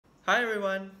Hi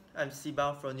everyone, I'm Si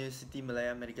Bao from University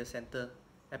Malaya Medical Center,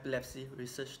 Epilepsy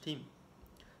Research Team.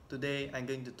 Today I'm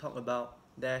going to talk about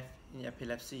death in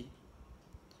epilepsy.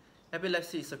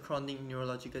 Epilepsy is a chronic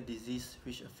neurological disease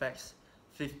which affects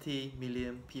 50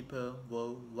 million people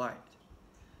worldwide.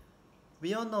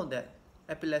 We all know that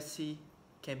epilepsy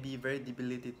can be very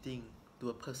debilitating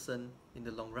to a person in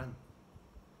the long run.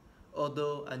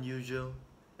 Although unusual,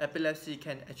 epilepsy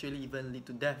can actually even lead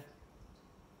to death.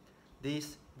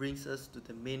 This brings us to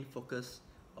the main focus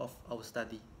of our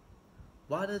study.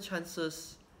 What are the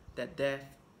chances that death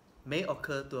may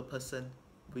occur to a person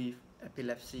with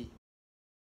epilepsy?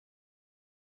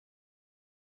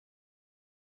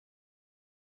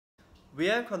 We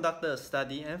have conducted a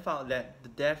study and found that the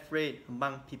death rate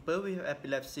among people with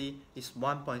epilepsy is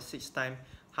 1.6 times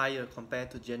higher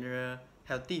compared to general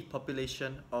healthy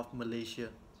population of Malaysia.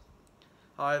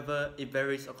 However, it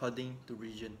varies according to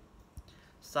region.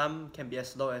 Some can be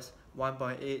as low as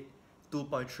 1.8,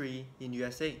 2.3 in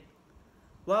USA,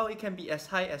 while it can be as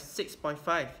high as 6.5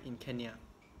 in Kenya.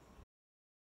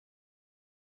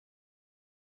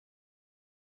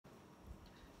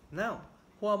 Now,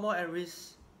 who are more at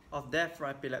risk of death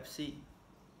from epilepsy?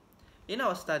 In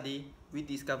our study, we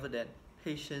discovered that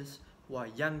patients who are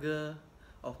younger,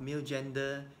 of male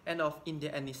gender, and of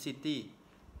Indian ethnicity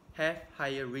have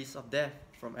higher risk of death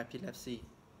from epilepsy.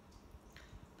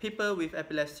 People with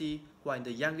epilepsy who are in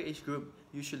the younger age group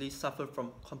usually suffer from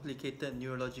complicated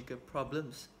neurological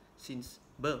problems since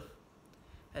birth,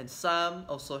 and some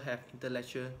also have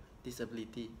intellectual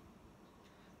disability.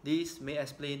 This may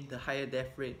explain the higher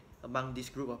death rate among this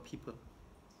group of people.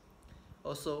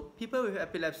 Also, people with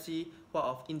epilepsy who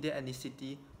are of Indian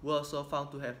ethnicity were also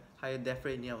found to have higher death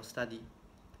rate in our study.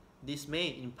 This may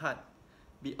in part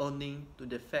be owing to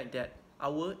the fact that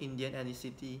our Indian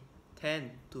ethnicity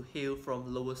tend to hail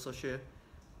from lower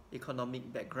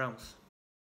socio-economic backgrounds.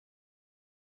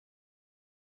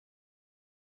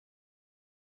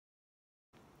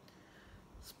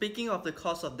 Speaking of the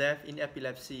cause of death in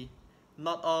epilepsy,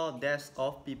 not all deaths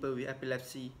of people with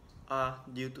epilepsy are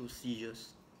due to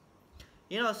seizures.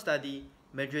 In our study,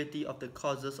 majority of the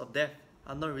causes of death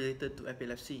are not related to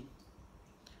epilepsy.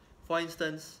 For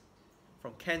instance,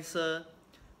 from cancer,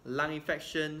 lung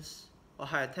infections, or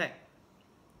heart attack.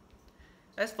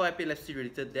 As for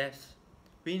epilepsy-related deaths,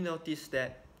 we noticed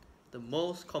that the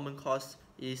most common cause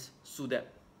is SUDEP,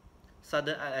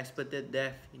 sudden unexpected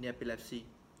death in epilepsy,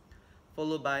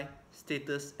 followed by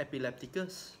status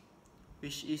epilepticus,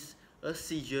 which is a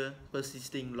seizure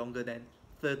persisting longer than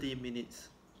 30 minutes.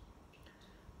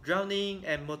 Drowning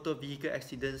and motor vehicle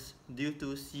accidents due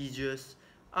to seizures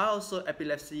are also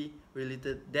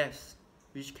epilepsy-related deaths,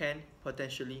 which can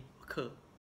potentially occur.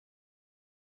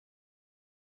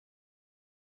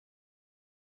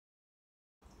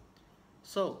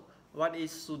 So, what is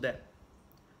SUDEP?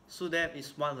 SUDEP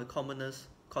is one of the commonest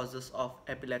causes of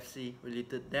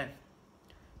epilepsy-related death,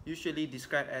 usually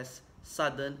described as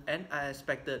sudden and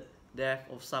unexpected death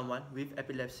of someone with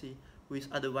epilepsy who is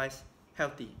otherwise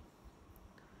healthy.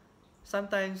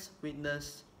 Sometimes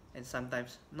witnessed and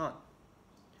sometimes not.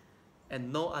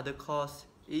 And no other cause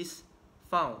is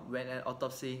found when an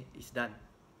autopsy is done.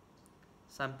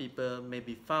 Some people may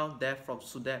be found dead from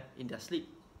SUDEP in their sleep.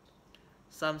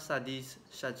 Some studies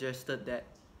suggested that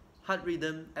heart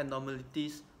rhythm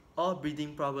abnormalities or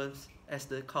breathing problems as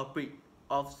the culprit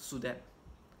of SUDEP,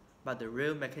 but the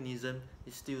real mechanism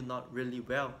is still not really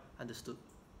well understood.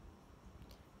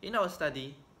 In our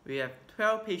study, we have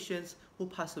 12 patients who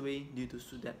passed away due to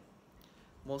SUDEP.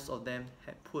 Most of them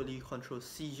had poorly controlled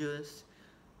seizures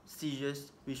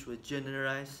which were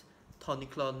generalized,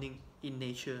 tonic-clonic in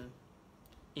nature,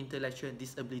 intellectual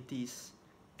disabilities,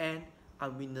 and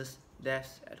unwitnessed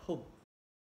deaths at home.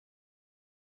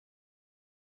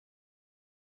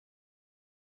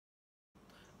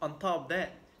 On top of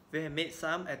that, we have made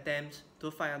some attempts to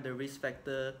find out the risk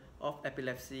factor of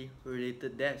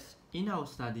epilepsy-related deaths. In our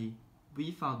study,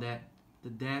 we found that the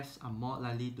deaths are more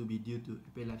likely to be due to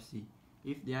epilepsy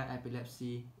if their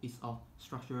epilepsy is of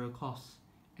structural cause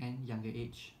and younger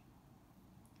age.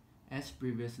 As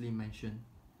previously mentioned,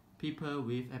 people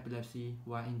with epilepsy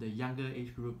who are in the younger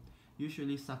age group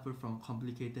usually suffer from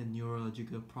complicated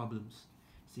neurological problems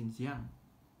since young,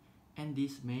 and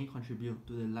this may contribute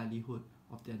to the likelihood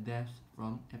of their deaths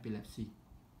from epilepsy.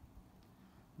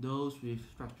 Those with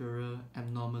structural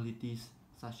abnormalities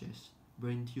such as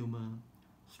brain tumor,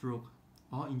 stroke,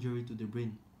 or injury to the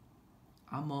brain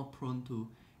are more prone to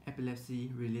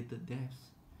epilepsy-related deaths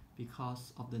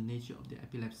because of the nature of the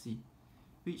epilepsy,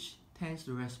 which tends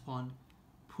to respond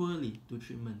poorly to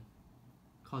treatment,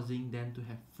 causing them to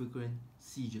have frequent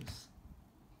seizures.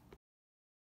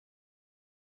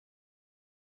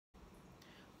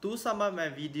 To sum up my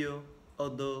video,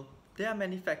 although there are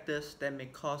many factors that may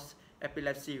cause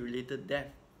epilepsy-related death,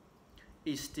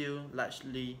 it's still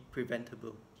largely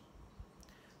preventable.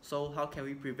 So how can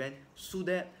we prevent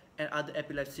SUDEP and other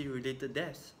epilepsy-related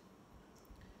deaths?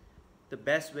 The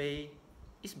best way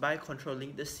is by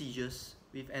controlling the seizures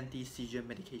with anti-seizure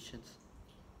medications.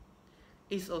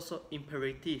 It's also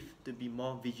imperative to be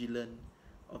more vigilant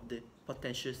of the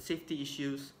potential safety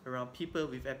issues around people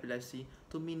with epilepsy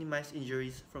to minimize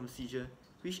injuries from seizure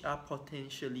which are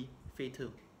potentially fatal.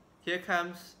 Here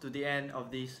comes to the end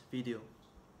of this video.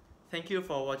 Thank you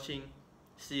for watching.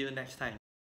 See you next time.